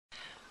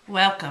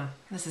Welcome.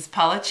 This is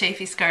Paula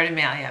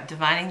Chafee-Scardomalia of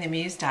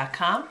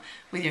DiviningTheMuse.com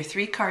with your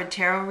 3-card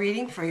tarot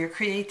reading for your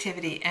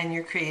creativity and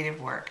your creative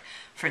work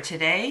for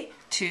today,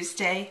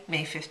 Tuesday,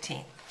 May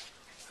 15th.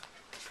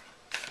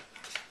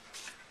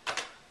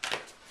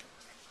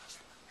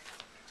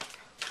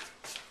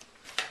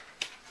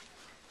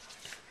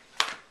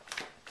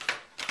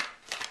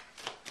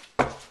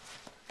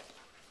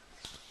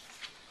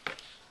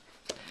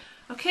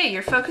 Okay,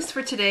 your focus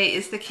for today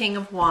is the King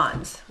of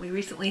Wands. We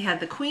recently had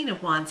the Queen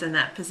of Wands in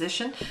that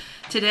position.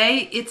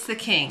 Today, it's the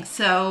King.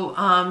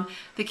 So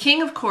the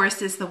King, of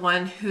course, is the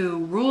one who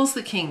rules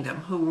the kingdom,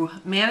 who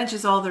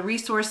manages all the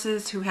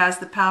resources, who has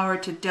the power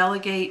to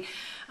delegate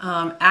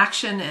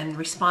action and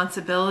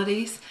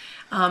responsibilities.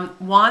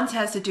 Wands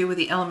has to do with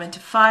the element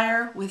of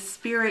fire, with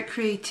spirit,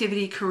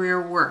 creativity,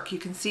 career, work. You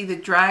can see the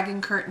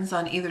dragon curtains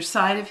on either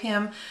side of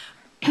him.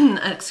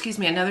 Excuse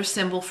me, another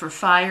symbol for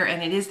fire,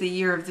 and it is the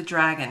year of the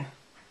dragon.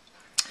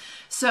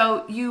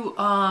 So you,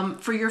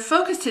 for your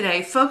focus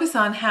today, focus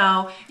on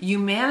how you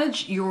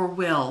manage your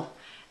will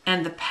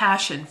and the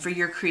passion for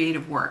your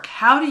creative work.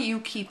 How do you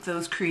keep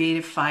those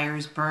creative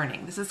fires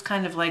burning? This is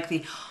kind of like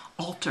the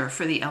altar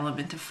for the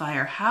element of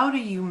fire. How do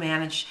you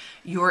manage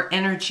your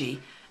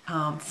energy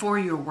for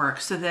your work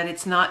so that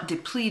it's not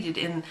depleted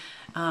in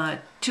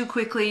too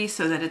quickly,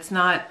 so that it's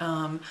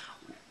not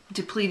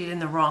depleted in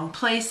the wrong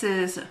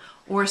places,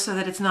 or so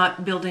that it's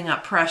not building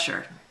up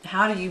pressure?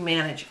 How do you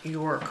manage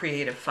your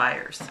creative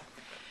fires?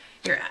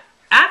 Your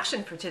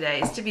action for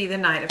today is to be the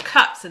Knight of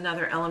Cups,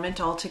 another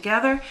element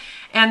altogether.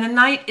 And the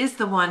Knight is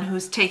the one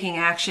who's taking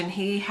action.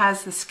 He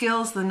has the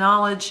skills, the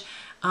knowledge,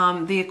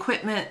 the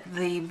equipment,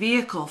 the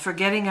vehicle for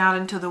getting out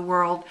into the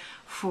world,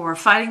 for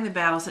fighting the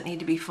battles that need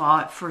to be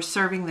fought, for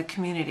serving the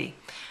community.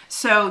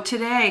 So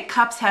today,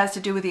 Cups has to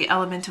do with the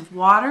element of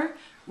water,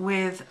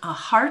 with a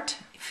heart,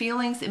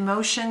 feelings,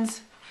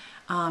 emotions,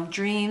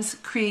 dreams,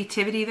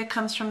 creativity that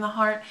comes from the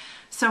heart.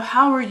 So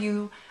how are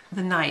you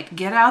the Knight?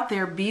 Get out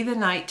there, be the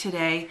Knight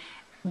today,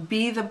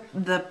 be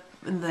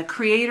the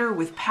creator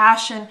with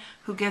passion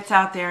who gets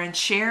out there and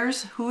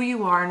shares who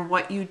you are and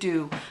what you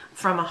do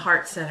from a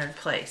heart-centered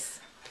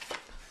place.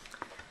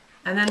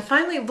 And then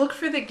finally, look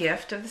for the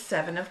gift of the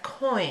 7 of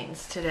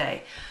Coins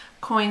today.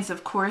 Coins,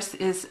 of course,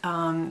 is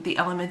the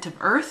element of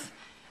earth.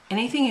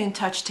 Anything you can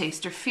touch,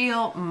 taste, or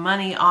feel.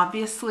 Money,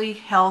 obviously,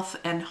 health,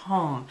 and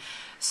home.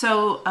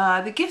 So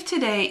the gift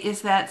today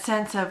is that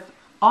sense of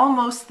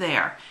almost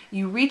there.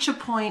 You reach a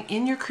point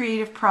in your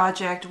creative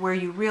project where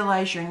you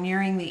realize you're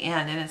nearing the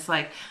end, and it's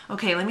like,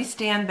 okay, let me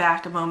stand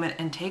back a moment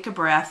and take a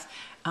breath,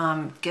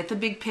 get the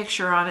big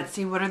picture on it,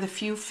 see what are the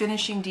few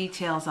finishing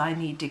details I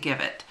need to give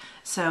it.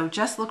 So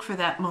just look for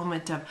that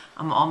moment of,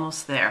 I'm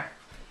almost there.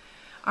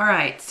 All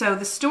right, so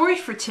the story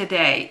for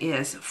today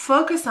is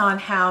focus on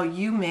how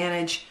you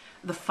manage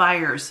the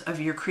fires of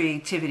your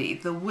creativity,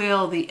 the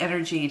will, the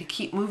energy to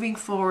keep moving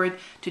forward,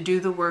 to do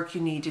the work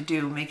you need to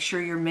do. Make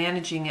sure you're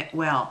managing it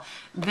well.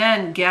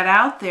 Then get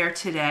out there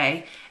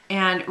today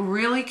and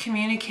really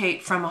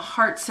communicate from a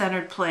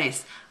heart-centered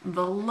place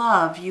the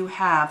love you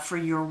have for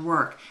your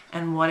work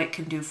and what it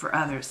can do for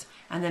others.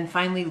 And then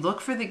finally,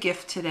 look for the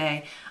gift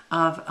today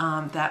of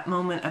that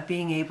moment of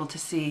being able to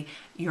see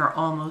you're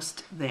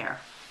almost there.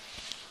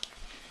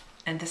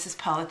 And this is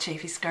Paula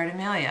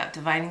Chafee-Scardomalia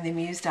of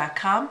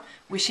DiviningTheMuse.com,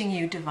 wishing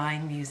you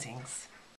divine musings.